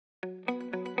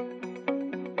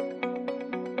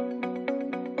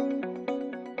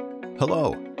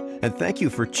Hello, and thank you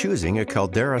for choosing a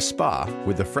Caldera spa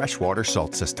with the freshwater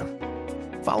salt system.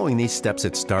 Following these steps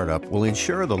at startup will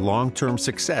ensure the long-term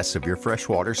success of your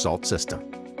freshwater salt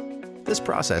system. This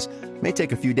process may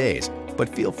take a few days, but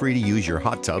feel free to use your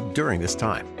hot tub during this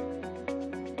time.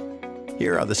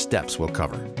 Here are the steps we'll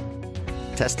cover: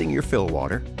 testing your fill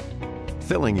water,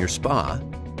 filling your spa,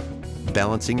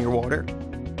 balancing your water,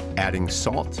 adding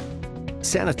salt,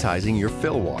 sanitizing your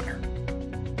fill water,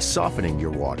 softening your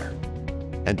water,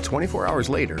 and 24 hours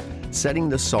later, setting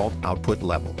the salt output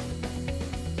level.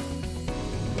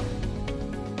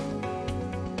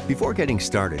 Before getting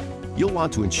started, you'll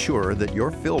want to ensure that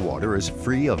your fill water is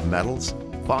free of metals,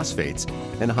 phosphates,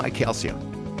 and high calcium.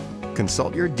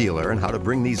 Consult your dealer on how to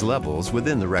bring these levels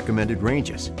within the recommended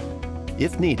ranges.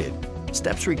 If needed,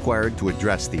 steps required to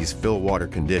address these fill water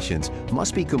conditions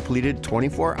must be completed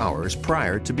 24 hours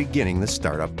prior to beginning the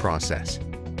startup process.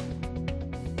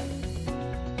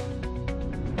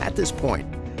 At this point,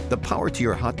 the power to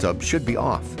your hot tub should be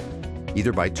off,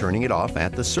 either by turning it off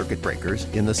at the circuit breakers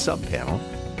in the sub panel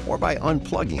or by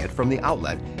unplugging it from the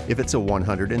outlet if it's a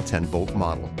 110-volt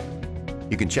model.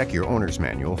 You can check your owner's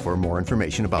manual for more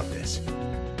information about this.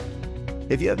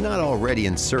 If you have not already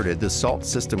inserted the salt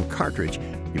system cartridge,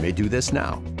 you may do this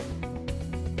now.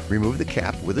 Remove the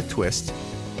cap with a twist,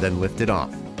 then lift it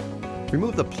off.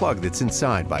 Remove the plug that's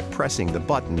inside by pressing the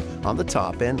button on the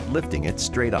top and lifting it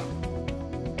straight up.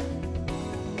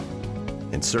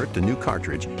 Insert the new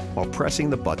cartridge while pressing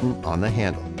the button on the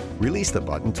handle. Release the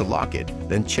button to lock it,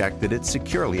 then check that it's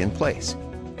securely in place.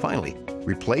 Finally,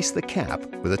 replace the cap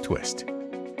with a twist.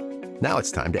 Now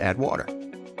it's time to add water.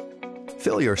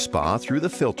 Fill your spa through the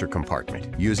filter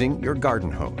compartment using your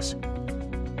garden hose.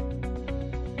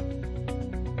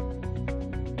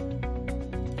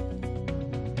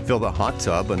 Fill the hot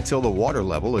tub until the water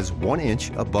level is 1 inch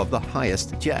above the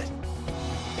highest jet.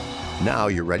 Now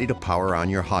you're ready to power on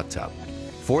your hot tub.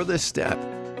 For this step,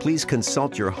 please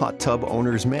consult your hot tub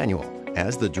owner's manual,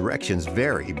 as the directions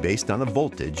vary based on the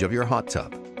voltage of your hot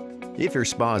tub. If your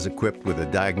spa is equipped with a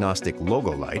diagnostic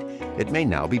logo light, it may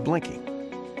now be blinking.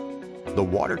 The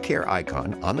water care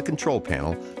icon on the control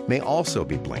panel may also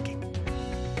be blinking.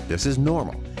 This is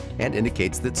normal and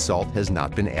indicates that salt has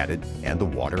not been added and the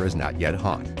water is not yet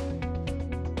hot.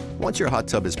 Once your hot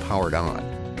tub is powered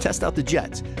on, test out the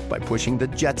jets by pushing the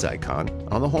jets icon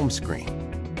on the home screen.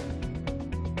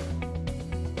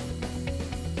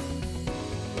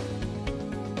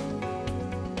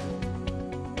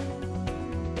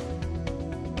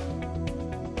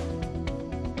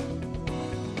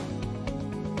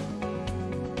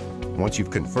 Once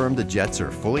you've confirmed the jets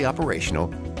are fully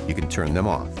operational, you can turn them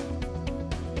off.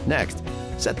 Next,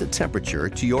 set the temperature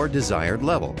to your desired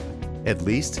level, at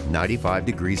least 95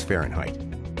 degrees Fahrenheit.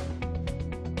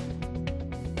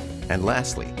 And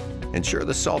lastly, ensure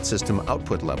the salt system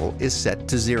output level is set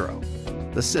to 0.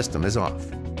 The system is off.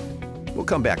 We'll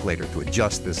come back later to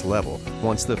adjust this level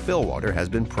once the fill water has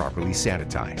been properly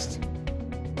sanitized.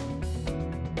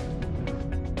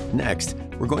 Next,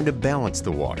 we're going to balance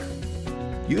the water.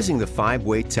 Using the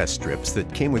 5-way test strips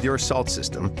that came with your salt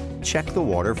system, check the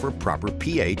water for proper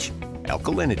pH,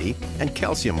 alkalinity, and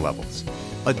calcium levels.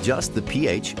 Adjust the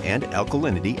pH and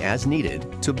alkalinity as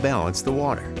needed to balance the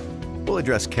water. We'll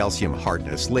address calcium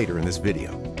hardness later in this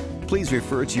video. Please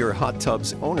refer to your hot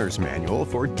tub's owner's manual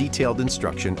for detailed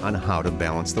instruction on how to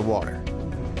balance the water.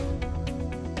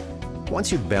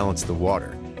 Once you've balanced the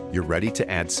water, you're ready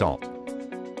to add salt.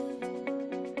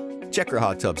 Check your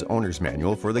hot tub's owner's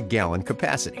manual for the gallon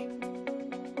capacity.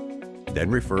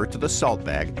 Then refer to the salt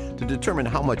bag to determine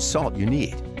how much salt you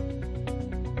need.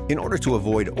 In order to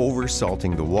avoid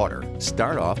over-salting the water,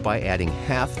 start off by adding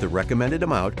half the recommended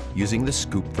amount using the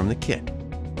scoop from the kit.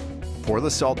 Pour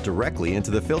the salt directly into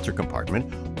the filter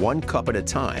compartment, 1 cup at a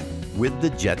time, with the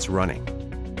jets running.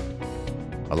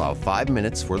 Allow 5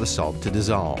 minutes for the salt to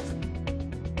dissolve.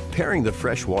 Pairing the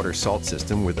freshwater salt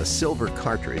system with a silver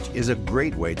cartridge is a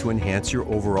great way to enhance your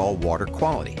overall water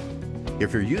quality.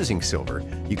 If you're using silver,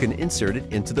 you can insert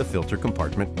it into the filter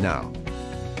compartment now.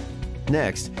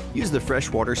 Next, use the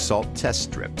freshwater salt test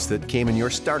strips that came in your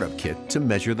startup kit to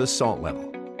measure the salt level.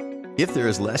 If there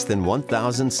is less than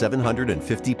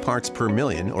 1,750 parts per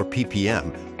million or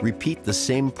ppm, repeat the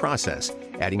same process,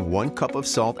 adding 1 cup of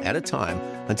salt at a time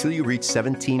until you reach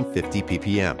 1,750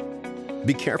 ppm.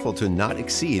 Be careful to not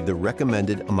exceed the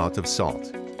recommended amount of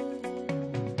salt.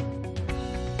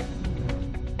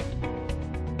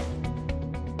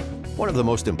 One of the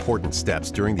most important steps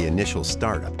during the initial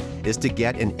startup is to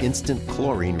get an instant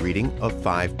chlorine reading of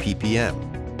 5 ppm.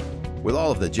 With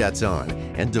all of the jets on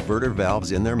and diverter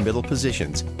valves in their middle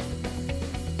positions,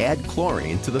 add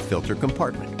chlorine to the filter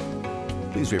compartment.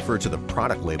 Please refer to the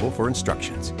product label for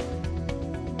instructions.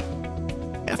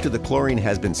 After the chlorine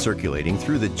has been circulating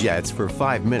through the jets for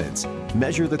 5 minutes,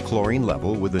 measure the chlorine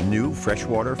level with a new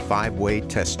Freshwater 5-way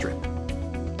test strip.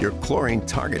 Your chlorine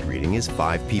target reading is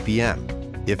 5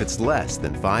 ppm. If it's less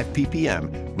than 5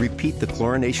 ppm, repeat the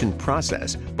chlorination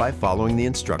process by following the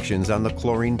instructions on the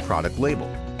chlorine product label.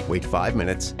 Wait 5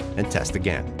 minutes and test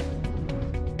again.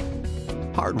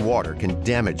 Hard water can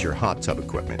damage your hot tub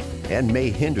equipment and may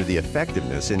hinder the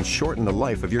effectiveness and shorten the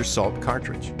life of your salt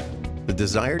cartridge. The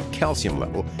desired calcium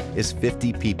level is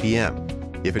 50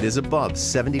 ppm. If it is above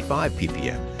 75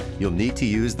 ppm, you'll need to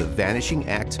use the Vanishing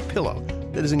Act pillow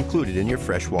that is included in your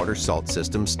Freshwater Salt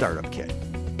System startup kit.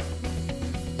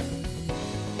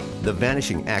 The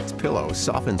Vanishing Act pillow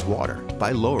softens water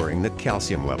by lowering the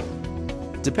calcium level.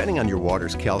 Depending on your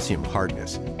water's calcium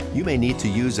hardness, you may need to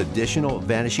use additional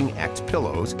Vanishing Act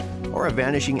pillows or a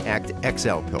Vanishing Act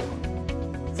XL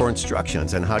pillow. For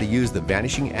instructions on how to use the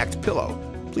Vanishing Act pillow,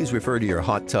 please refer to your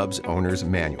hot tub's owner's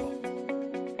manual.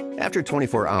 After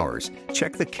 24 hours,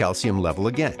 check the calcium level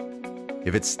again.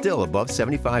 If it's still above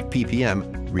 75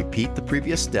 ppm, repeat the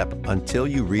previous step until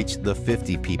you reach the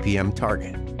 50 ppm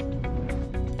target.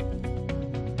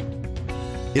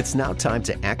 It's now time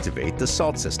to activate the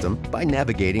salt system by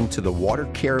navigating to the Water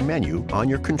Care menu on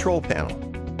your control panel.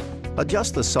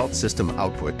 Adjust the salt system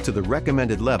output to the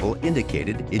recommended level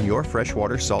indicated in your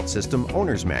Freshwater Salt System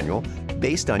Owner's Manual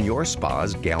based on your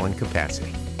spa's gallon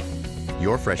capacity.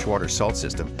 Your Freshwater Salt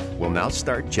System will now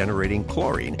start generating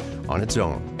chlorine on its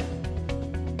own.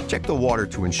 Check the water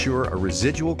to ensure a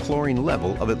residual chlorine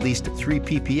level of at least 3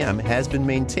 ppm has been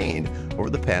maintained over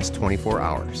the past 24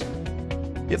 hours.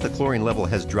 If the chlorine level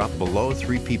has dropped below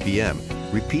 3 ppm,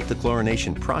 repeat the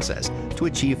chlorination process to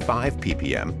achieve 5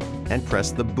 ppm and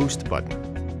press the boost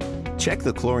button. Check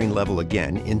the chlorine level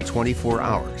again in 24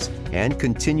 hours and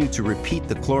continue to repeat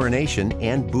the chlorination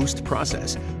and boost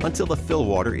process until the fill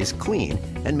water is clean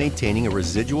and maintaining a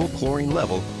residual chlorine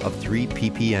level of 3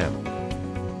 ppm.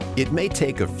 It may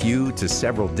take a few to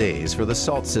several days for the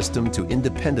salt system to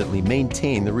independently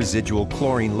maintain the residual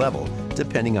chlorine level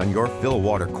depending on your fill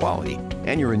water quality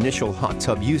and your initial hot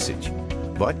tub usage,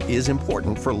 but is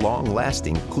important for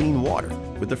long-lasting clean water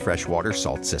with the Freshwater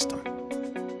Salt System.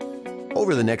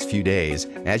 Over the next few days,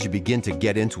 as you begin to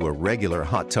get into a regular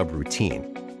hot tub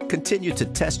routine, continue to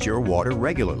test your water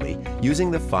regularly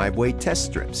using the 5-way test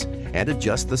strips and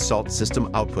adjust the salt system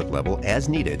output level as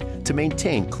needed to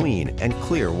maintain clean and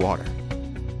clear water.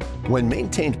 When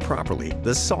maintained properly,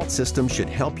 the salt system should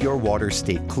help your water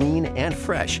stay clean and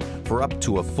fresh for up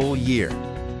to a full year.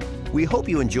 We hope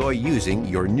you enjoy using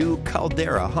your new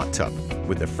Caldera hot tub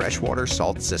with the Freshwater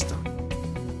Salt System.